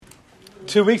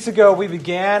2 weeks ago, we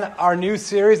began our new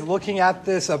series looking at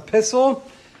this epistle.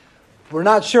 We're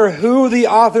not sure who the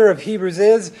author of Hebrews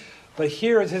is, but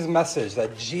here is his message,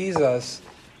 that Jesus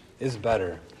is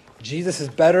better. Jesus is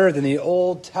better than the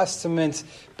Old Testament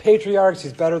patriarchs.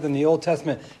 He's better than the Old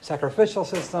Testament sacrificial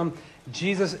system.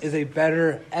 Jesus is a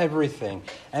better everything.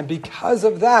 And because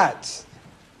of that,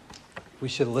 we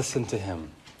should listen to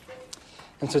him.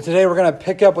 And so today we're going to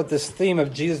pick up with this theme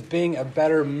of Jesus being a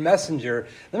better messenger.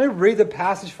 Let me read the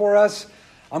passage for us.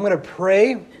 I'm going to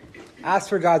pray, ask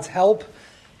for God's help,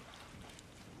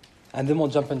 and then we'll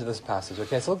jump into this passage.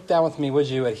 Okay, so look down with me, would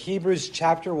you, at Hebrews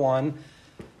chapter 1,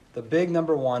 the big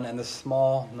number 1 and the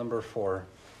small number 4.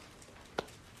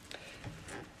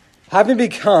 Having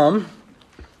become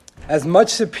as much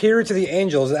superior to the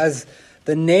angels as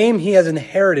the name he has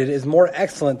inherited is more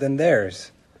excellent than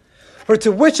theirs. For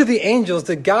to which of the angels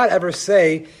did God ever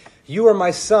say, "You are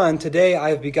my son, today I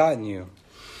have begotten you"?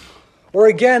 Or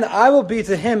again, "I will be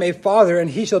to him a father, and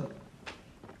he shall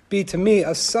be to me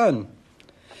a son"?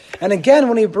 And again,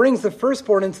 when he brings the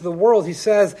firstborn into the world, he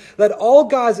says, "Let all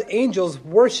God's angels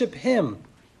worship him."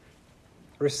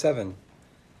 Verse 7.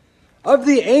 Of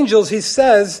the angels, he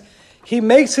says, "He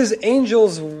makes his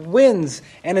angels winds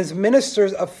and his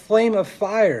ministers a flame of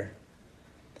fire."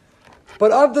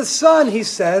 But of the Son, he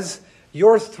says,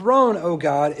 "Your throne, O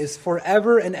God, is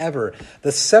forever and ever.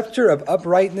 The scepter of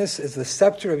uprightness is the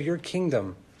scepter of your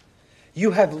kingdom.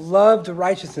 You have loved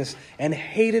righteousness and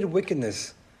hated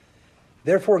wickedness.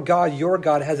 Therefore, God, your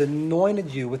God, has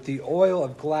anointed you with the oil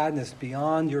of gladness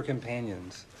beyond your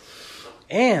companions.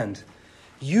 And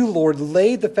you, Lord,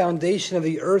 laid the foundation of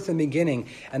the earth in the beginning,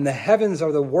 and the heavens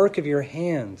are the work of your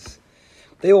hands.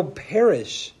 They will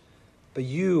perish, but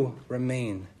you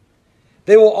remain.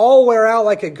 They will all wear out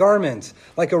like a garment,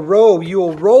 like a robe. You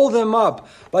will roll them up.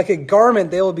 Like a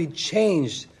garment, they will be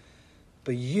changed.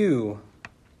 But you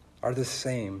are the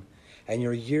same, and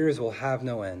your years will have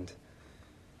no end.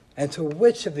 And to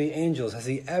which of the angels has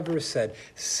he ever said,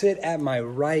 "Sit at my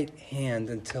right hand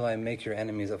until I make your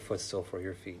enemies a footstool for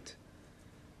your feet"?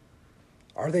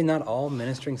 Are they not all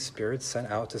ministering spirits sent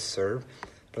out to serve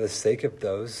for the sake of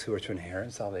those who are to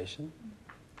inherit salvation?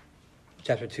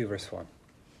 Chapter 2, verse 1.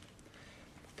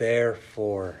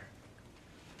 Therefore,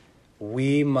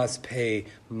 we must pay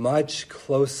much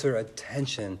closer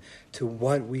attention to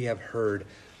what we have heard,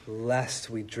 lest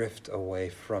we drift away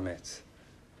from it.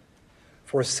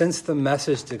 For since the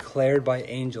message declared by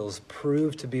angels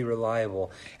proved to be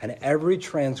reliable, and every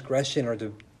transgression or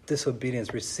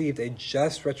disobedience received a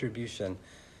just retribution,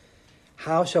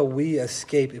 how shall we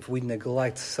escape if we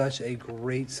neglect such a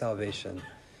great salvation?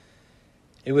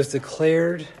 It was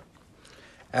declared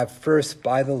at first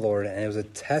by the Lord, and it was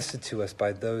attested to us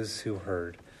by those who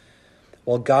heard.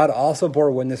 While God also bore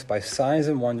witness by signs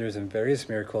and wonders and various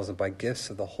miracles and by gifts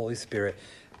of the Holy Spirit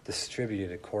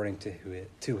distributed according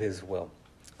to his will.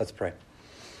 Let's pray.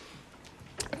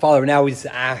 Father, now we just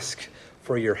ask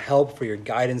for your help, for your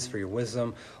guidance, for your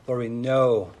wisdom. Lord, we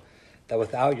know that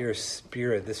without your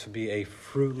Spirit, this would be a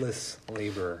fruitless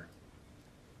labor.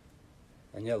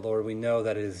 And yet, Lord, we know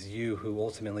that it is you who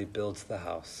ultimately builds the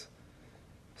house.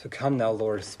 So come now,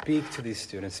 Lord, speak to these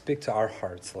students, speak to our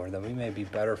hearts, Lord, that we may be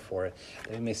better for it,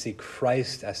 that we may see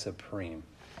Christ as supreme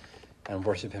and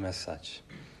worship him as such.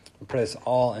 We pray this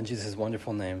all in Jesus'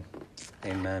 wonderful name.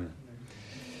 Amen.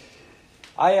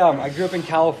 I grew up in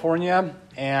California,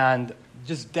 and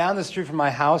just down the street from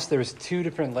my house, there's 2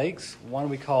 different lakes. One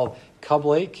we called Cub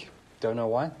Lake. Don't know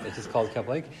why. It's just called Cub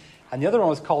Lake. And the other one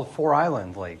was called Four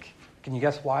Island Lake. Can you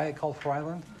guess why it called Four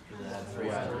Island?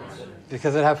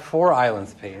 Because it had 4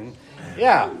 islands, Peyton.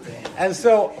 Yeah. And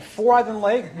so Four Island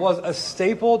Lake was a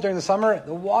staple during the summer.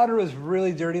 The water was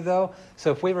really dirty, though.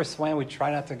 So if we ever swam, we'd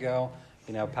try not to go,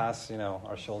 past,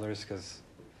 our shoulders because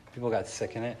people got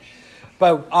sick in it.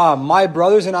 But my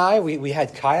brothers and I, we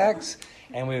had kayaks,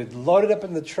 and we would load it up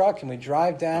in the truck, and we'd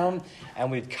drive down,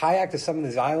 and we'd kayak to some of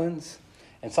these islands.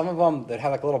 And some of them, they'd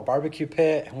have like a little barbecue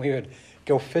pit, and we would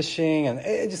go fishing, and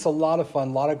it's just a lot of fun,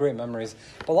 a lot of great memories.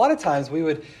 But a lot of times we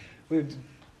would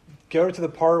go to the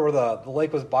part where the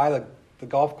lake was by the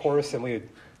golf course, and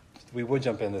we would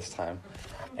jump in this time.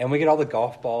 And we get all the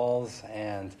golf balls,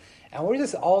 and we're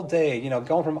just all day,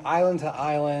 going from island to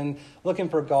island, looking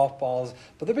for golf balls.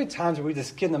 But there'd be times where we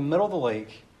just get in the middle of the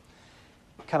lake,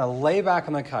 kind of lay back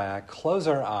on the kayak, close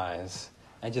our eyes,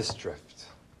 and just drift.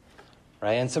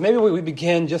 Right? And so maybe we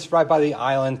begin just right by the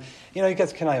island. You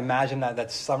guys can imagine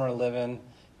that summer living.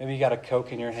 Maybe you got a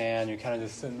Coke in your hand. You're kind of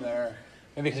just sitting there.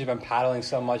 Maybe because you've been paddling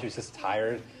so much, you're just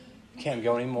tired. You can't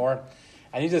go anymore.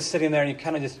 And you're just sitting there, and you're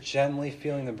kind of just gently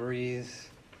feeling the breeze.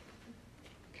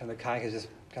 Kind of the kayak is just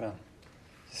kind of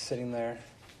just sitting there.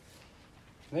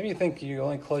 Maybe you think you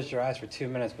only closed your eyes for 2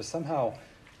 minutes, but somehow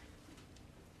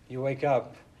you wake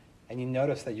up and you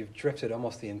notice that you've drifted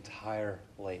almost the entire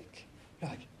lake.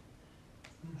 You're like,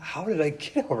 how did I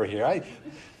get over here? I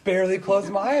barely closed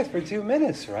my eyes for 2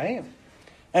 minutes, right?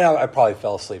 And I probably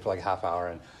fell asleep for like a half hour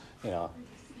and,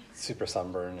 super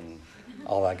sunburned and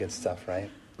all that good stuff, right?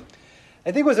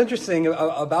 I think what's interesting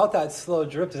about that slow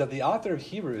drift is that the author of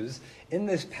Hebrews in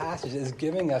this passage is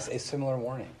giving us a similar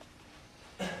warning.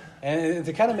 And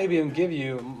to kind of maybe give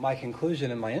you my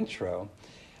conclusion in my intro,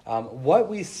 what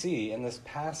we see in this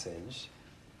passage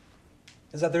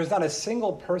is that there's not a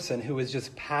single person who is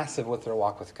just passive with their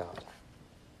walk with God.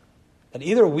 That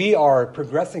either we are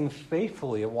progressing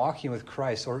faithfully and walking with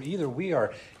Christ, or either we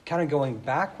are kind of going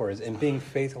backwards and being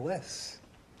faithless.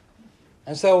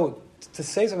 And so, to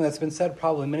say something that's been said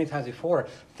probably many times before,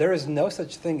 there is no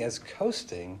such thing as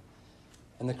coasting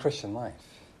in the Christian life.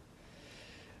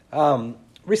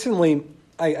 Recently,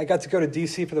 I got to go to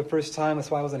D.C. for the first time. That's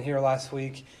why I wasn't here last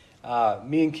week.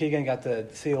 Me and Keegan got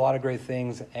to see a lot of great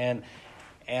things. And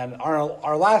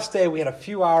our last day, we had a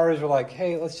few hours. We're like,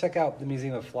 hey, let's check out the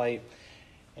Museum of Flight.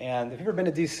 And if you've ever been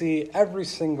to D.C., every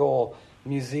single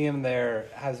museum there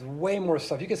has way more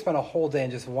stuff. You could spend a whole day in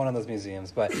just one of those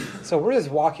museums. But so we're just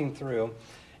walking through,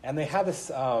 and they have this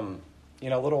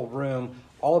little room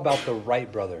all about the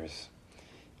Wright brothers.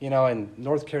 And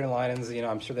North Carolinians,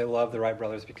 I'm sure they love the Wright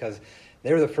brothers because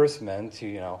they were the first men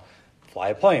to, fly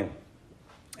a plane.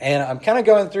 And I'm kind of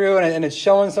going through, and it's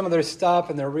showing some of their stuff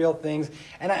and their real things.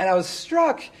 And I was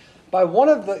struck by one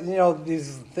of the,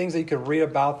 these things that you could read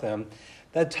about them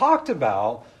that talked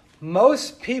about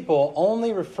most people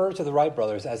only refer to the Wright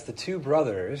brothers as the two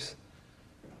brothers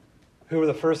who were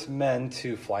the first men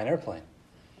to fly an airplane.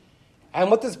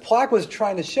 And what this plaque was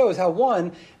trying to show is how,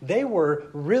 one, they were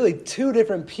really two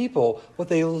different people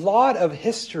with a lot of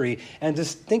history and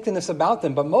distinctiveness about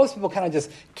them, but most people kind of just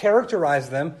characterize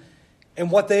them in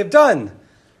what they've done.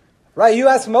 Right? You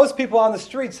ask most people on the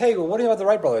streets, hey, what do you know about the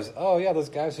Wright brothers? Oh, yeah, those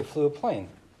guys who flew a plane.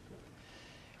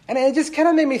 And it just kind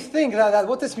of made me think that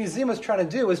what this museum was trying to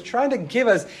do was trying to give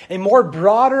us a more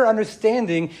broader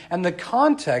understanding and the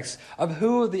context of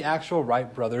who the actual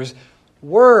Wright brothers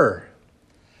were.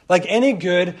 Like any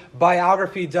good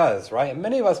biography does, right? And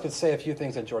many of us could say a few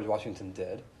things that George Washington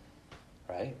did,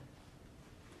 right?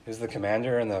 He was the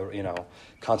commander in the,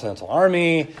 Continental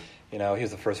Army. He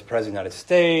was the first president of the United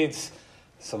States.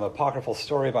 Some apocryphal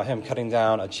story about him cutting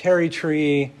down a cherry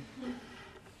tree.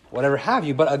 Whatever have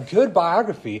you. But a good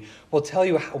biography will tell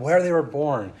you where they were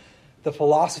born, the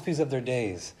philosophies of their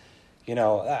days.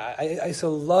 I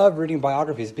so love reading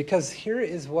biographies because here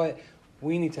is what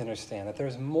we need to understand, that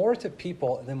there's more to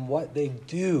people than what they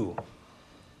do.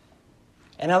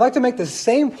 And I'd like to make the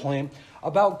same point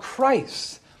about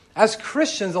Christ. As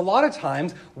Christians, a lot of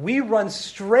times, we run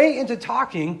straight into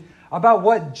talking about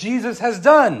what Jesus has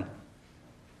done.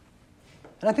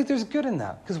 And I think there's good in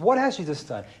that, because what has Jesus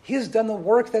done? He has done the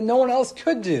work that no one else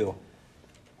could do.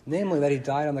 Namely, that he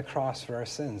died on the cross for our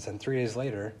sins, and 3 days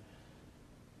later,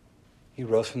 he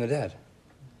rose from the dead.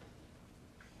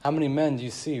 How many men do you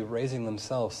see raising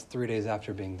themselves 3 days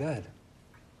after being dead?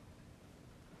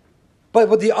 But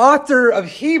what the author of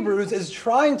Hebrews is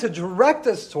trying to direct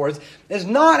us towards is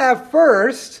not at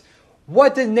first,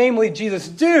 what did namely Jesus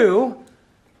do,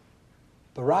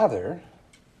 but rather,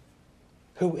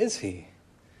 who is he?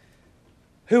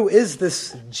 Who is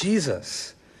this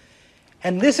Jesus?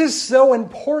 And this is so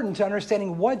important to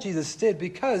understanding what Jesus did,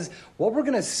 because what we're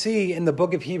going to see in the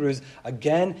book of Hebrews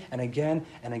again and again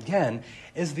and again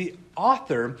is the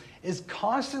author is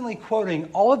constantly quoting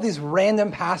all of these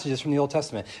random passages from the Old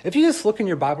Testament. If you just look in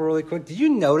your Bible really quick, did you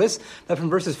notice that from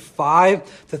verses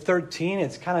 5 to 13,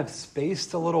 it's kind of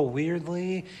spaced a little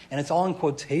weirdly, and it's all in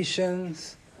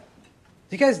quotations?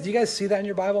 Do you guys see that in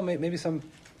your Bible? Maybe some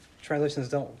translations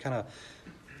don't kind of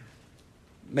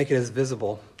make it as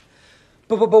visible.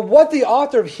 But what the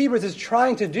author of Hebrews is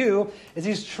trying to do is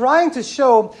he's trying to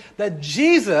show that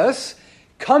Jesus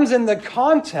comes in the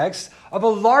context of a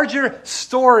larger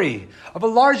story, of a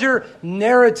larger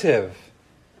narrative.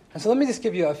 And so let me just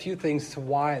give you a few things to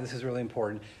why this is really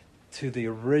important to the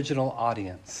original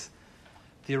audience.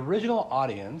 The original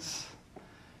audience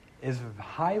is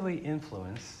highly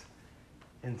influenced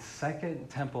in Second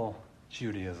Temple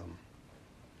Judaism.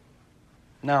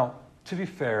 Now, to be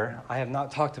fair, I have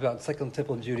not talked about Second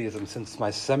Temple Judaism since my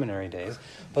seminary days,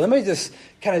 but let me just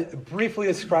kind of briefly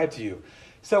describe to you.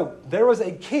 So there was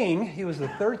a king, he was the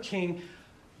third king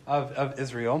of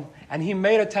Israel, and he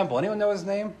made a temple. Anyone know his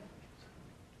name?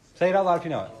 Say it out loud if you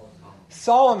know it.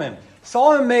 Solomon.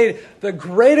 Solomon made the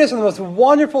greatest and the most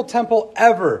wonderful temple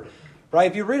ever, right?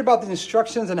 If you read about the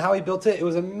instructions and how he built it, it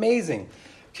was amazing.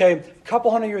 Okay, a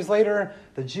couple hundred years later,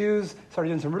 the Jews started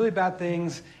doing some really bad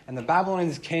things, and the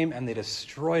Babylonians came and they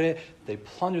destroyed it. They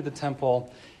plundered the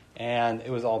temple, and it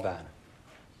was all bad.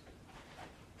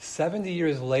 70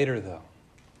 years later, though,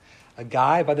 a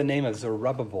guy by the name of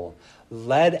Zerubbabel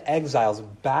led exiles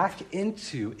back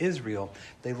into Israel.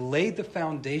 They laid the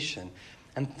foundation,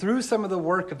 and through some of the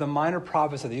work of the minor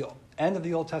prophets at the end of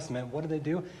the Old Testament, what did they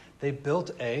do? They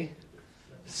built a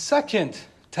second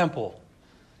temple.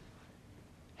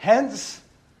 Hence,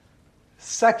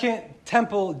 Second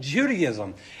Temple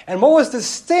Judaism. And what was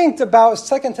distinct about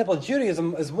Second Temple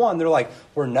Judaism is, one, they're like,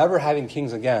 we're never having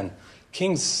kings again.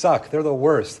 Kings suck. They're the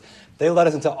worst. They led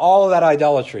us into all of that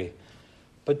idolatry.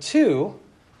 But two,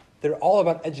 they're all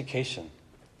about education.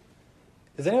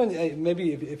 Does anyone,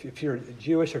 maybe if you're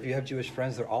Jewish or if you have Jewish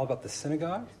friends, they're all about the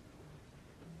synagogue,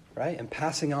 right? And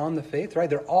passing on the faith, right?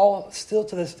 They're all, still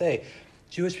to this day,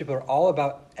 Jewish people are all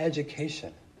about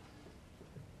education.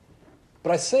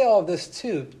 But I say all of this,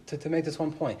 too, to make this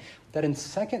one point, that in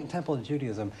Second Temple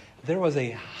Judaism, there was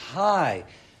a high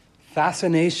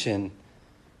fascination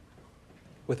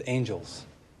with angels.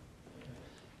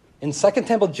 In Second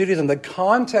Temple Judaism, the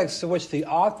context to which the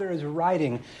author is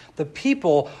writing, the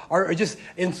people are just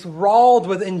enthralled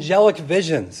with angelic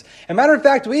visions. As a matter of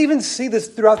fact, we even see this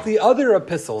throughout the other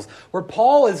epistles, where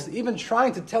Paul is even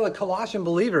trying to tell the Colossian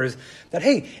believers that,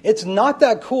 hey, it's not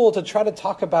that cool to try to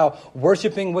talk about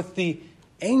worshiping with the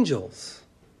angels.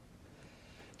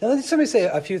 Now, let me say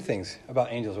a few things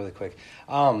about angels really quick.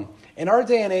 In our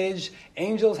day and age,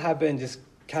 angels have been just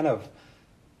kind of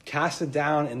casted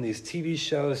down in these TV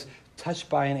shows, Touched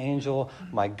by an Angel,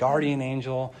 My Guardian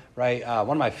Angel, right?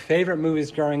 One of my favorite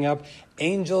movies growing up,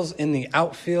 Angels in the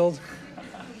Outfield.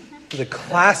 It's a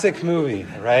classic movie,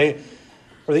 right?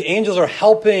 Where the angels are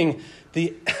helping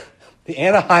the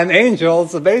Anaheim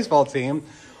Angels, the baseball team,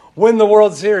 win the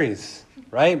World Series,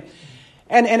 right?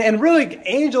 And really,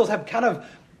 angels have kind of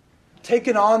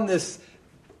taken on this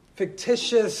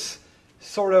fictitious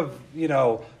sort of,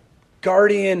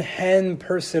 guardian hen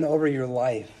person over your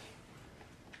life.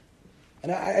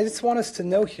 And I just want us to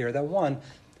know here that, one,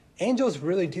 angels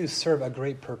really do serve a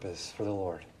great purpose for the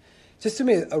Lord. Just do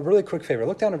me a really quick favor.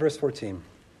 Look down at verse 14.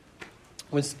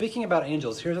 When speaking about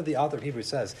angels, here's what the author of Hebrews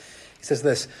says. He says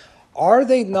this, "Are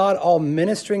they not all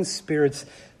ministering spirits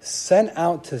sent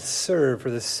out to serve for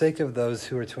the sake of those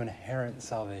who are to inherit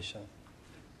salvation?"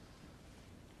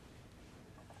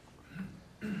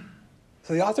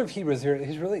 So the author of Hebrews here,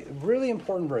 he's really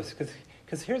important verse,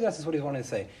 because here's essence what he's wanting to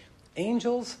say.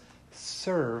 Angels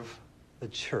serve the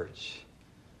church,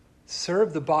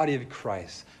 serve the body of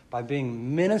Christ by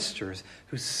being ministers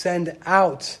who send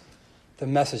out the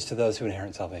message to those who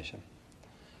inherit salvation.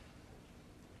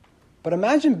 But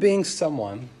imagine being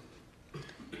someone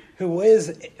who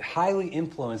is highly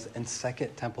influenced in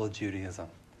Second Temple Judaism.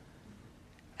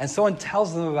 And someone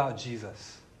tells them about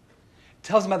Jesus,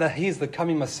 tells them about that he's the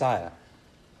coming Messiah,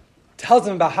 tells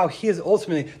them about how he is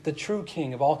ultimately the true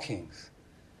king of all kings,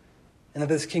 and that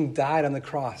this king died on the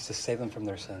cross to save them from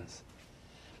their sins.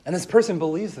 And this person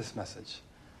believes this message.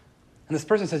 And this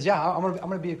person says, yeah, I'm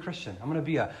going to be a Christian. I'm going to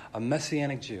be a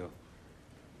Messianic Jew.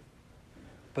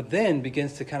 But then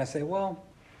begins to kind of say, well,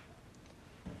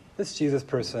 this Jesus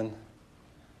person,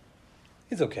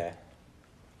 he's okay.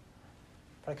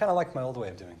 But I kind of like my old way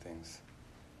of doing things.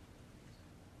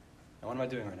 And what am I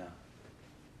doing right now?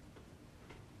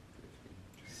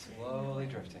 Slowly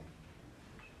drifting.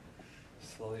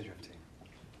 Slowly drifting.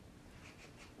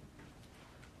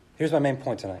 Here's my main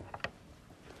point tonight.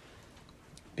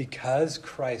 Because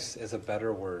Christ is a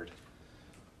better word,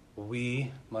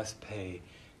 we must pay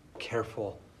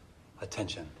careful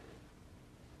attention.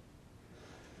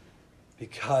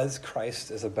 Because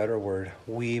Christ is a better word,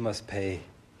 we must pay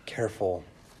careful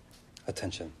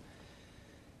attention.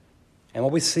 And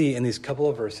what we see in these couple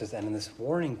of verses and in this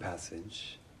warning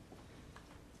passage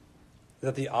is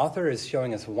that the author is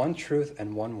showing us one truth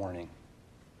and one warning.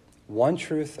 One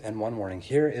truth and one warning.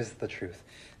 Here is the truth.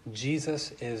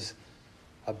 Jesus is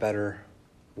a better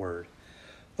word.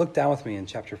 Look down with me in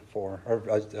chapter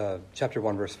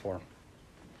 1, verse 4.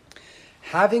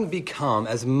 Having become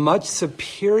as much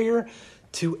superior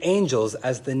to angels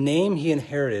as the name he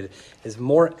inherited is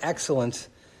more excellent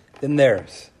than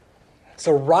theirs.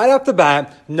 So right off the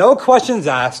bat, no questions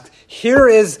asked. Here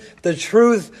is the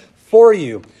truth for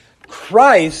you.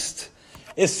 Christ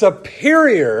is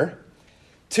superior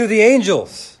to the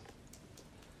angels.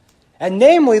 And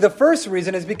namely, the first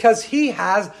reason is because he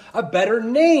has a better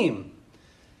name.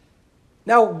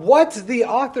 Now, what the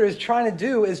author is trying to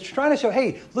do is trying to show,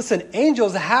 hey, listen,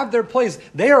 angels have their place.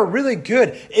 They are really good.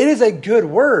 It is a good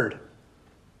word.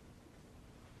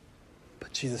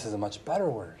 But Jesus is a much better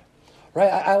word. Right?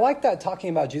 I like that, talking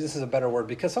about Jesus is a better word,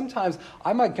 because sometimes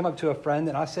I might come up to a friend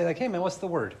and I say, like, hey, man, what's the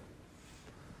word?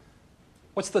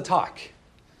 What's the talk?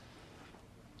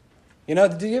 You know,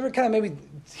 do you ever kind of maybe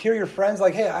hear your friends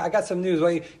like, hey, I got some news.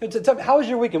 Like, tell me, how was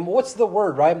your weekend? What's the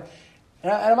word, right?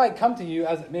 And I might come to you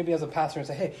maybe as a pastor and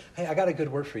say, hey, I got a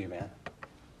good word for you, man.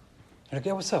 And like,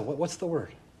 yeah, what's up? What's the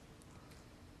word?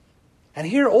 And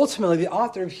here, ultimately, the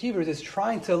author of Hebrews is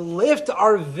trying to lift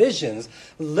our visions,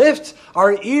 lift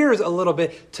our ears a little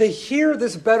bit to hear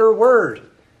this better word.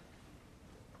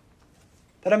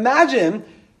 That imagine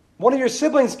one of your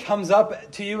siblings comes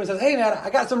up to you and says, hey, man, I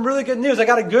got some really good news. I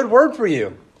got a good word for you.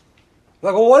 You're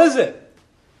like, well, what is it?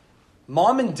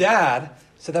 Mom and Dad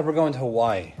said that we're going to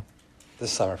Hawaii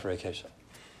this summer for vacation.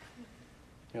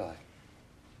 You're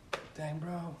like, dang,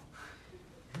 bro,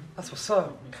 that's what's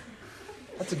up.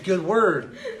 That's a good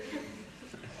word,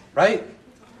 right?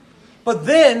 But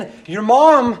then your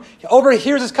mom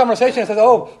overhears this conversation and says,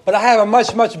 oh, but I have a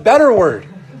much, much better word.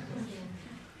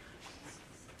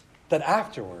 That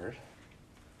afterward,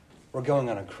 we're going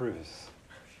on a cruise.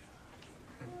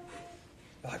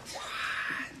 You're like, what?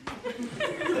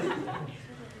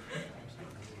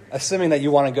 Assuming that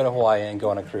you want to go to Hawaii and go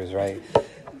on a cruise, right?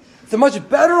 It's a much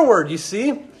better word, you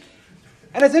see?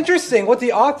 And it's interesting what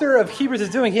the author of Hebrews is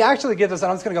doing. He actually gives us, and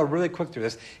I'm just going to go really quick through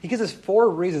this. He gives us 4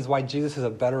 reasons why Jesus is a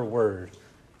better word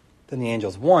than the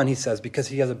angels. 1, he says, because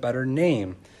he has a better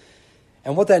name.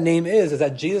 And what that name is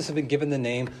that Jesus has been given the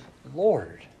name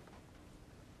Lord.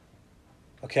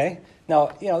 Okay?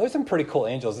 Now, you know, there's some pretty cool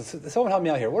angels. Someone help me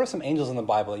out here. What are some angels in the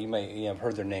Bible that you may have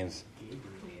heard their names?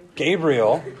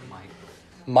 Gabriel.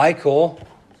 Michael.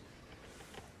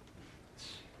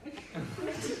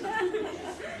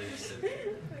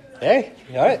 Hey,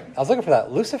 you all right? I was looking for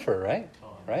that. Lucifer, right?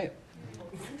 Right.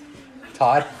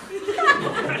 Todd.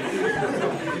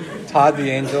 Todd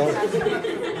the angel.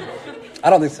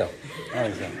 I don't think so.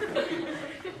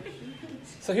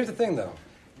 So here's the thing, though.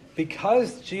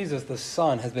 Because Jesus, the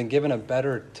Son, has been given a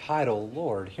better title,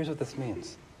 Lord, here's what this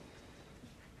means.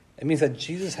 It means that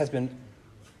Jesus has been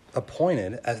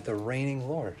appointed as the reigning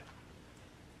Lord.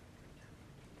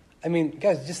 I mean,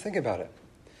 guys, just think about it.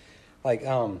 Like,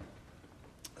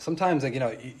 sometimes, like, you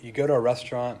know, you go to a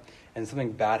restaurant and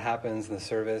something bad happens in the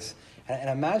service, and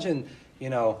imagine, you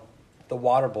know, the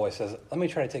water boy says, let me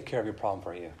try to take care of your problem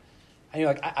for you. And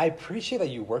you're like, I appreciate that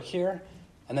you work here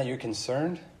and that you're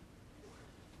concerned,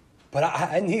 but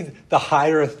I need the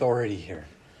higher authority here.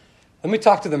 Let me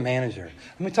talk to the manager.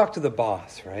 Let me talk to the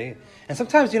boss, right? And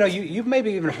sometimes, you know, you've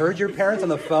maybe even heard your parents on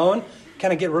the phone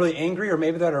kind of get really angry, or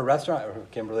maybe they're at a restaurant. Or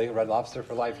Kimberly, Red Lobster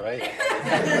for life, right?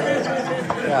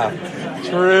 Yeah,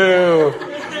 true.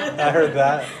 I heard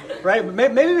that, right?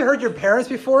 Maybe you heard your parents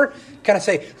before kind of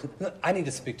say, I need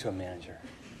to speak to a manager.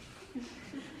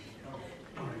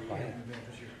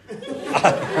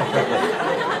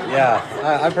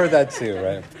 Yeah, I've heard that too,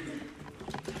 right?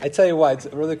 I tell you what, it's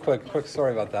a really quick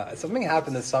story about that. Something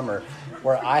happened this summer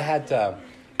where I had to,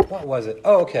 what was it?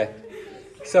 Oh, okay.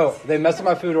 So they messed up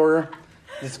my food order,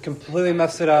 just completely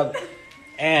messed it up,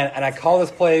 and I called this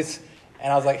place,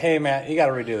 and I was like, hey, man, you got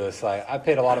to redo this. Like, I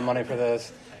paid a lot of money for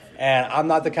this, and I'm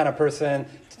not the kind of person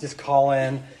to just call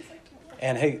in,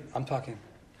 and hey, I'm talking,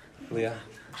 Leah.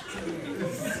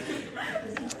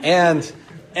 And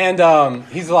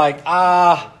he's like,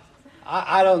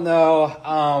 I don't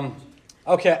know.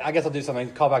 Okay, I guess I'll do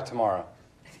something. Call back tomorrow.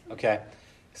 Okay.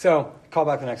 So, call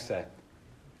back the next day.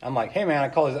 I'm like, hey, man, I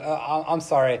called. I'm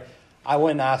sorry. I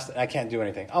went and asked, and I can't do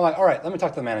anything. I'm like, all right, let me talk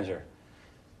to the manager.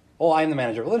 Well, I'm the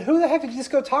manager. Well, then who the heck did you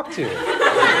just go talk to?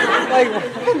 Like,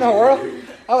 what in the world?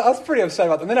 I was pretty upset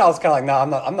about that. And then I was kind of like, no, I'm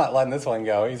not letting this one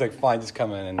go. He's like, fine, just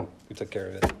come in, and we took care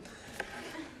of it.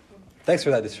 Thanks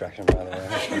for that distraction, by the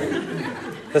way.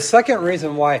 The second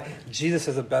reason why Jesus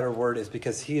is a better word is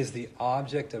because he is the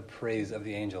object of praise of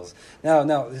the angels.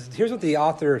 Now, here's what the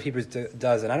author of Hebrews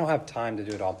does, and I don't have time to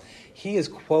do it all. He is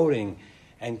quoting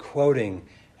and quoting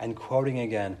and quoting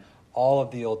again all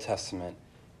of the Old Testament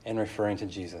and referring to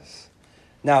Jesus.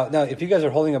 Now, if you guys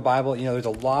are holding a Bible, you know there's a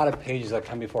lot of pages that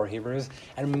come before Hebrews,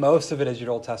 and most of it is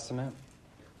your Old Testament.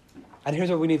 And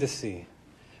here's what we need to see.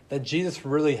 That Jesus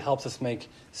really helps us make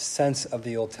sense of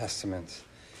the Old Testament.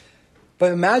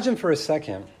 But imagine for a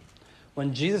second,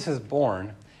 when Jesus is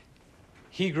born,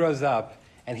 he grows up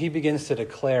and he begins to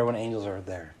declare when angels are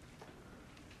there.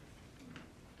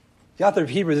 The author of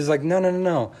Hebrews is like,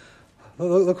 no.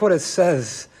 Look what it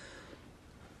says.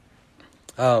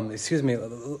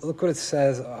 Look what it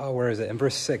says. Where is it? In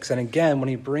verse 6. And again, when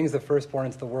he brings the firstborn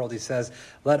into the world, he says,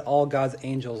 let all God's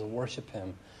angels worship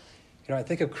him. You know, I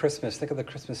think of Christmas. Think of the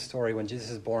Christmas story when Jesus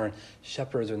is born.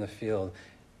 Shepherds are in the field,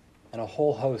 and a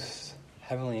whole host,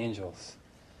 heavenly angels,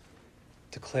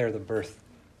 declare the birth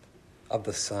of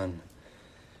the Son.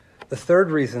 The third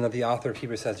reason that the author of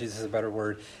Hebrews says Jesus is a better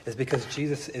word is because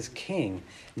Jesus is king.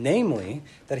 Namely,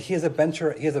 that he has a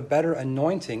better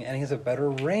anointing and he has a better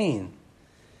reign.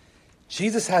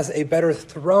 Jesus has a better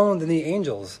throne than the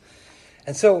angels.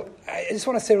 And so I just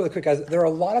want to say really quick, guys, there are a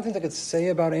lot of things I could say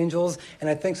about angels, and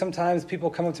I think sometimes people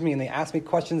come up to me and they ask me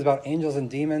questions about angels and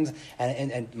demons,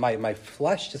 and my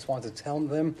flesh just wants to tell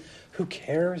them, who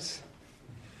cares?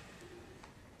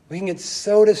 We can get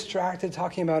so distracted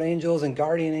talking about angels and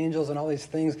guardian angels and all these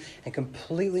things and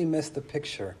completely miss the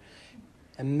picture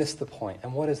and miss the point.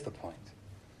 And what is the point?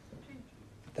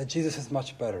 That Jesus is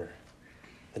much better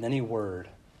than any word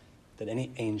that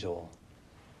any angel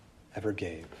ever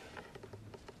gave.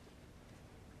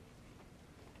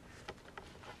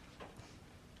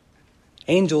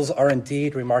 Angels are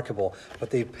indeed remarkable, but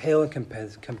they pale in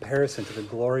comparison to the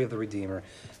glory of the Redeemer,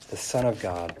 the Son of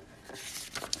God,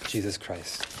 Jesus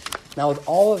Christ. Now, with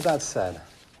all of that said,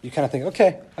 you kind of think,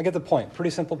 okay, I get the point. Pretty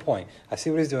simple point. I see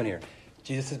what he's doing here.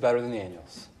 Jesus is better than the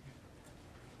angels.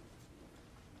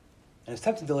 And it's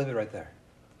tempting to leave it right there.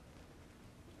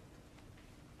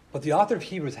 But the author of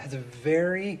Hebrews has a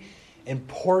very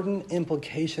important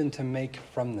implication to make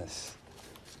from this.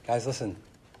 Guys, listen.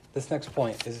 This next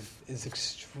point is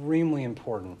extremely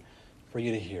important for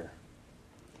you to hear.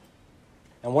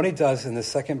 And what he does in the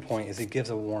second point is he gives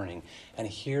a warning. And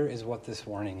here is what this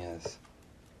warning is.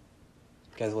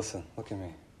 Guys, listen. Look at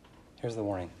me. Here's the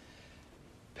warning.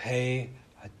 Pay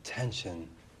attention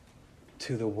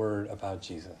to the word about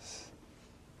Jesus.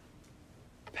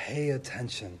 Pay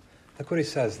attention. Look what he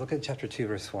says. Look at chapter 2,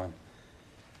 verse 1.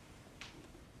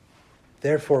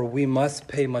 Therefore, we must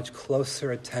pay much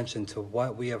closer attention to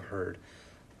what we have heard,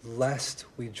 lest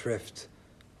we drift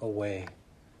away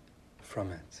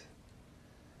from it.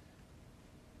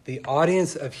 The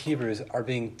audience of Hebrews are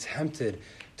being tempted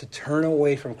to turn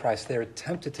away from Christ. They are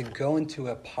tempted to go into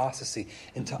apostasy,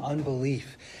 into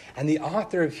unbelief. And the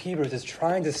author of Hebrews is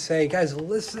trying to say, guys,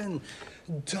 listen,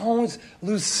 don't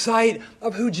lose sight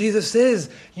of who Jesus is.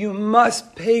 You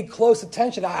must pay close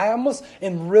attention. I almost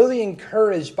am really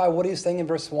encouraged by what he's saying in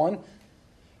verse 1.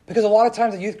 Because a lot of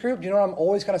times at youth group, you know what I'm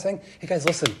always kind of saying? Hey guys,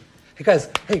 listen. Hey guys,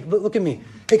 hey, look at me.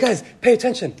 Hey guys, pay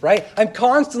attention, right? I'm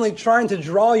constantly trying to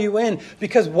draw you in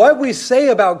because what we say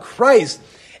about Christ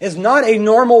is not a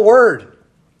normal word.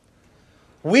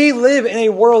 We live in a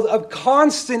world of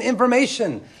constant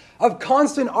information, of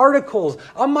constant articles.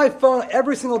 On my phone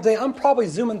every single day, I'm probably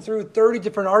zooming through 30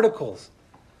 different articles.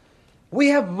 We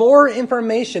have more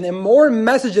information and more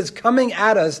messages coming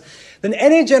at us than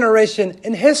any generation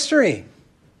in history.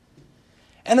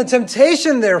 And the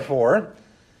temptation, therefore,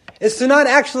 is to not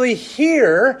actually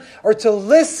hear or to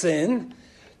listen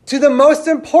to the most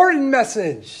important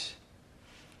message.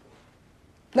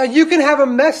 Now, you can have a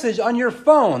message on your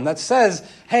phone that says,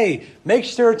 hey, make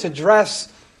sure to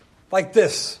dress like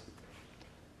this.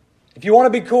 If you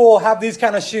want to be cool, have these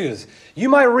kind of shoes. You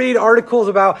might read articles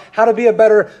about how to be a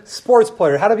better sports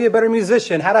player, how to be a better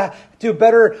musician, how to do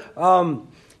better,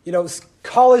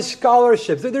 college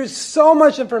scholarships. There's so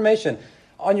much information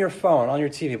on your phone, on your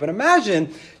TV. But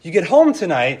imagine you get home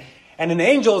tonight and an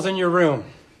angel is in your room.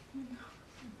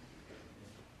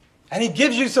 And he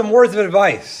gives you some words of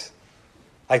advice.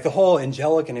 Like the whole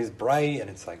angelic and he's bright and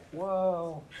it's like,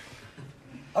 whoa.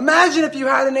 Imagine if you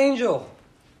had an angel.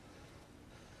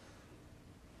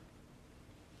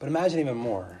 But imagine even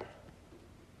more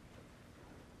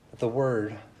that the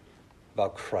word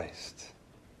about Christ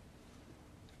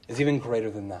is even greater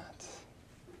than that.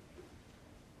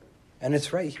 And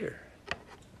it's right here.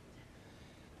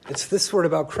 It's this word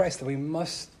about Christ that we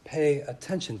must pay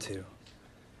attention to.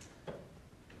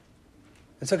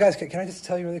 And so, guys, can I just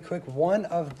tell you really quick? One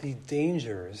of the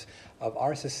dangers of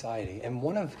our society, and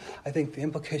one of, I think, the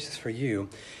implications for you,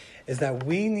 is that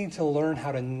we need to learn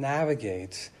how to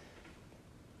navigate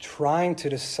trying to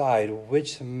decide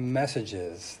which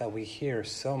messages that we hear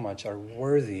so much are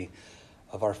worthy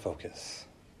of our focus.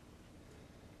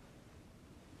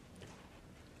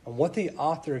 And what the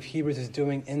author of Hebrews is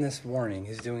doing in this warning,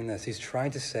 he's doing this. He's trying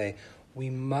to say,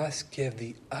 we must give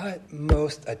the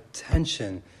utmost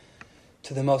attention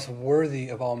to the most worthy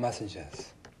of all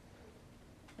messages.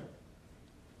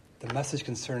 The message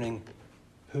concerning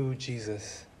who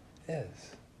Jesus is.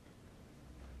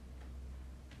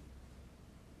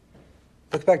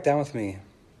 Look back down with me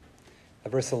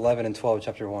at verse 11 and 12 of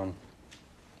chapter 1.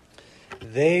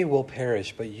 They will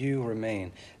perish, but you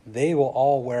remain. They will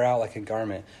all wear out like a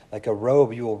garment. Like a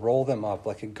robe, you will roll them up.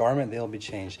 Like a garment, they will be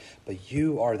changed. But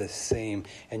you are the same,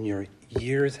 and your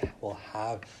years will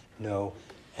have no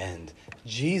end.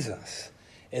 Jesus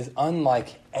is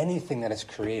unlike anything that is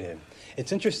created.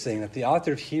 It's interesting that the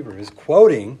author of Hebrews,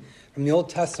 quoting from the Old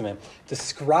Testament,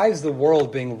 describes the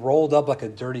world being rolled up like a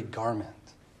dirty garment.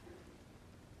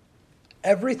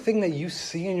 Everything that you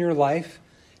see in your life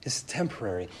is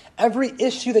temporary. Every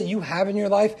issue that you have in your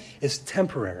life is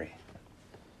temporary.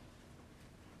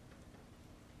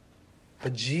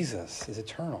 But Jesus is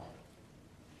eternal.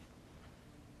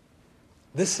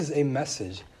 This is a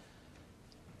message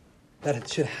that it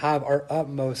should have our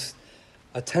utmost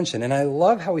attention. And I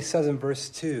love how he says in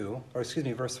verse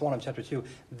 1 of chapter 2,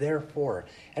 therefore.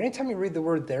 Anytime you read the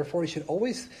word therefore, you should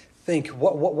always think,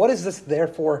 what is this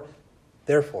therefore?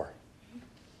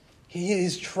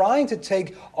 He's trying to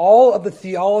take all of the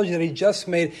theology that he just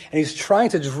made, and he's trying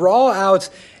to draw out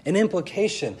an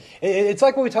implication. It's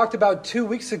like what we talked about 2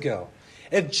 weeks ago.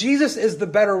 If Jesus is the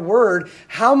better word,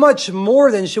 how much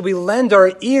more then should we lend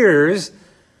our ears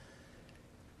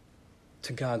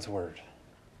to God's word?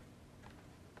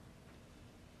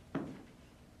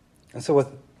 And so with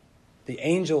the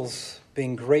angels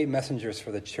being great messengers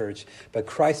for the church, but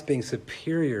Christ being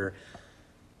superior,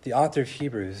 the author of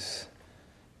Hebrews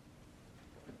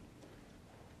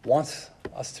wants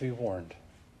us to be warned.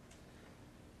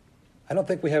 I don't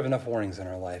think we have enough warnings in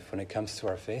our life when it comes to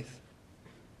our faith.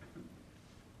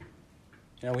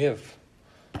 We have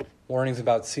warnings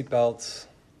about seatbelts,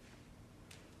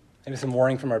 maybe some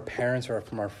warning from our parents or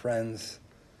from our friends.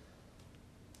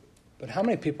 But how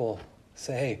many people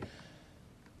say, hey,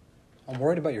 I'm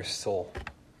worried about your soul.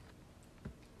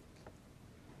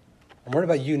 I'm worried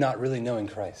about you not really knowing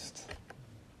Christ.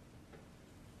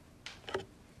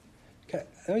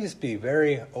 Let me just be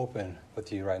very open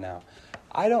with you right now.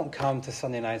 I don't come to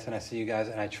Sunday nights and I see you guys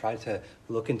and I try to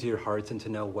look into your hearts and to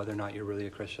know whether or not you're really a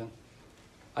Christian.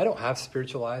 I don't have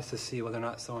spiritual eyes to see whether or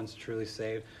not someone's truly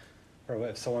saved or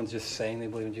if someone's just saying they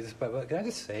believe in Jesus. But can I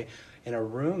just say, in a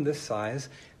room this size,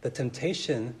 the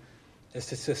temptation is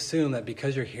to assume that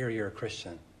because you're here, you're a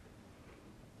Christian.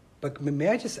 But may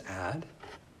I just add,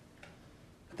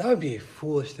 that would be a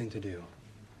foolish thing to do.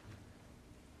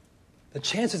 The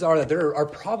chances are that there are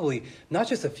probably not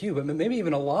just a few, but maybe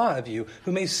even a lot of you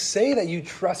who may say that you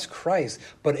trust Christ,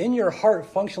 but in your heart,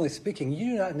 functionally speaking,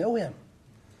 you do not know him.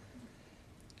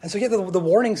 And so yet the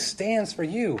warning stands for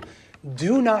you.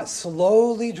 Do not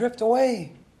slowly drift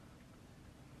away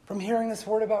from hearing this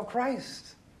word about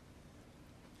Christ.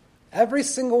 Every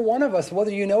single one of us,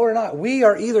 whether you know it or not, we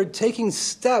are either taking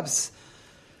steps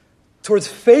towards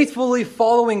faithfully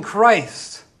following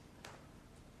Christ,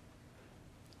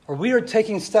 or we are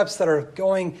taking steps that are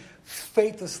going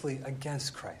faithlessly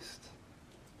against Christ.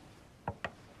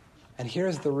 And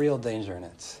here's the real danger in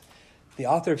it. The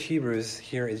author of Hebrews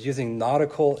here is using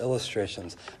nautical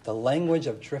illustrations, the language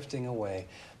of drifting away.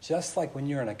 Just like when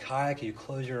you're in a kayak, you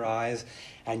close your eyes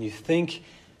and you think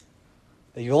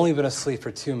that you've only been asleep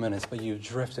for 2 minutes, but you've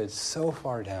drifted so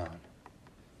far down.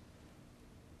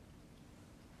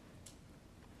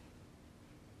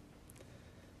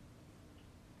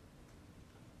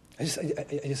 I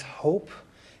just hope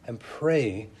and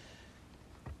pray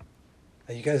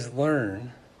that you guys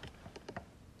learn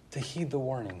to heed the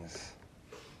warnings.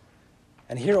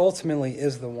 And here ultimately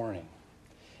is the warning.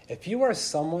 If you are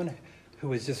someone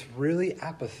who is just really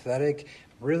apathetic,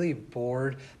 really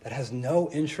bored, that has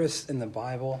no interest in the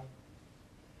Bible,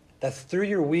 that through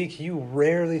your week you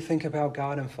rarely think about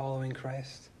God and following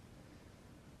Christ,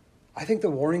 I think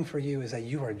the warning for you is that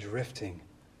you are drifting.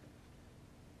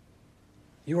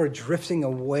 You are drifting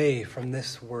away from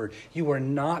this word. You are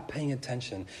not paying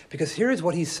attention. Because here's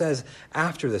what he says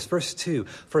after this. Verse 2,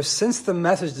 for since the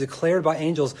message declared by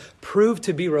angels proved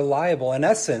to be reliable, in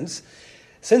essence,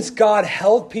 since God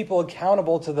held people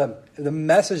accountable to the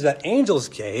message that angels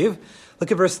gave,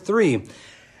 look at verse 3.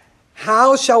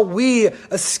 How shall we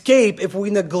escape if we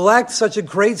neglect such a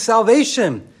great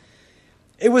salvation?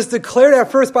 It was declared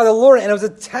at first by the Lord, and it was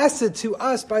attested to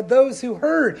us by those who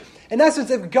heard. In essence,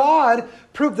 if God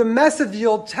proved the message of the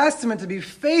Old Testament to be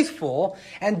faithful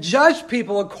and judged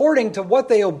people according to what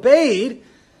they obeyed,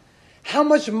 how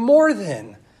much more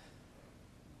then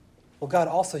will God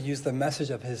also use the message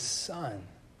of his Son?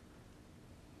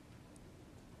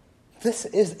 This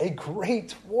is a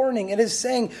great warning. It is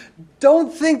saying,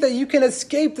 don't think that you can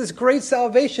escape this great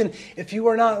salvation if you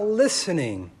are not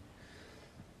listening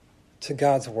to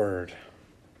God's word.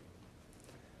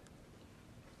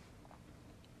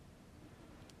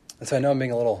 And so I know I'm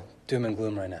being a little doom and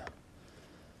gloom right now.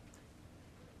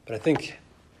 But I think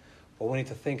what we need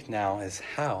to think now is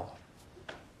how.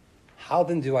 How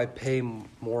then do I pay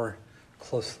more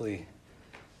closely?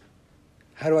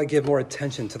 How do I give more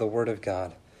attention to the Word of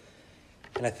God?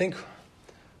 And I think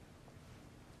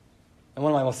and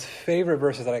one of my most favorite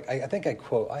verses that I think I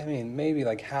quote, maybe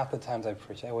like half the times I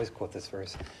preach, I always quote this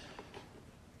verse.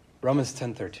 Romans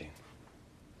 10:13.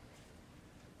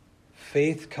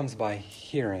 Faith comes by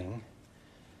hearing,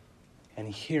 and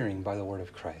hearing by the word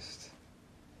of Christ.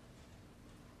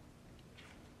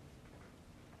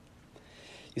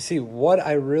 You see, what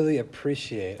I really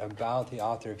appreciate about the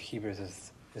author of Hebrews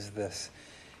is this.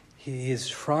 He is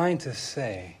trying to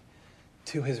say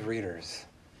to his readers,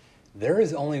 there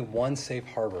is only one safe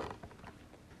harbor,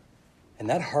 and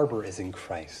that harbor is in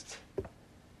Christ.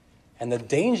 And the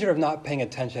danger of not paying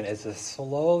attention is to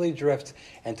slowly drift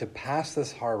and to pass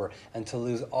this harbor and to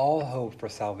lose all hope for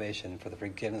salvation, for the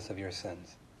forgiveness of your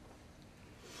sins.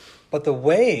 But the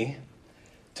way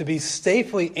to be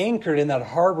safely anchored in that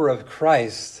harbor of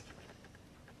Christ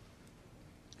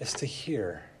is to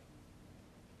hear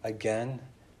again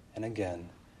and again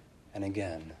and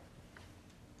again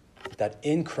that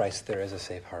in Christ there is a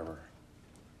safe harbor.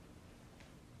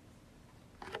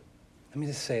 Let me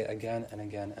just say it again and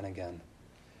again and again.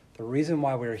 The reason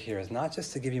why we're here is not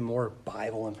just to give you more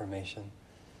Bible information,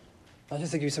 not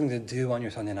just to give you something to do on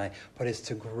your Sunday night, but it's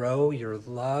to grow your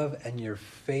love and your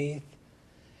faith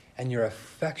and your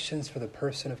affections for the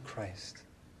person of Christ.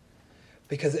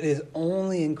 Because it is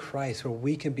only in Christ where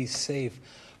we can be safe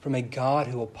from a God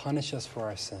who will punish us for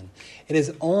our sin. It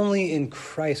is only in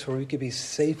Christ where we can be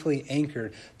safely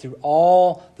anchored through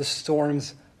all the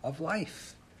storms of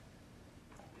life.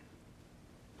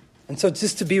 And so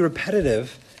just to be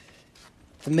repetitive,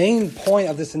 the main point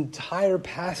of this entire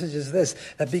passage is this,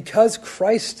 that because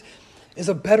Christ is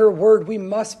a better word, we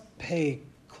must pay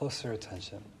closer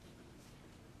attention.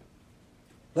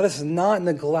 Let us not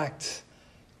neglect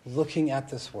looking at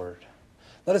this word.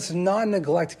 Let us not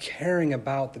neglect caring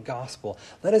about the gospel.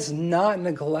 Let us not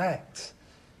neglect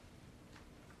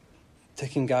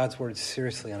taking God's word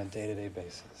seriously on a day-to-day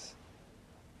basis.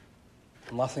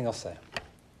 And last thing I'll say.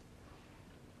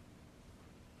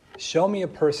 Show me a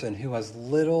person who has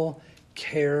little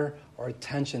care or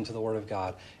attention to the Word of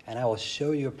God, and I will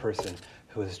show you a person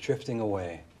who is drifting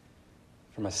away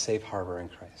from a safe harbor in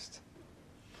Christ.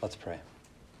 Let's pray.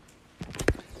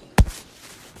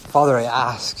 Father, I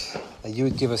ask that you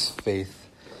would give us faith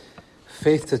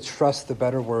to trust the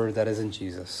better word that is in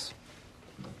Jesus.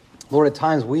 Lord, at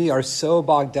times we are so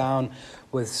bogged down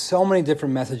with so many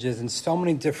different messages and so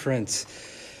many different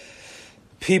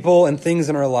people and things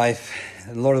in our life.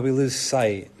 And Lord, we lose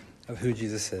sight of who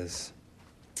Jesus is.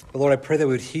 But Lord, I pray that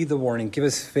we would heed the warning. Give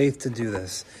us faith to do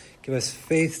this. Give us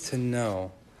faith to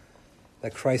know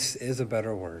that Christ is a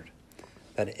better word.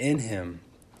 That in him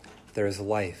there is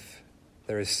life,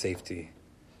 there is safety,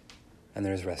 and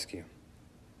there is rescue.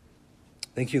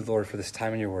 Thank you, Lord, for this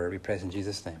time in your word. We praise in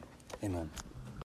Jesus' name. Amen.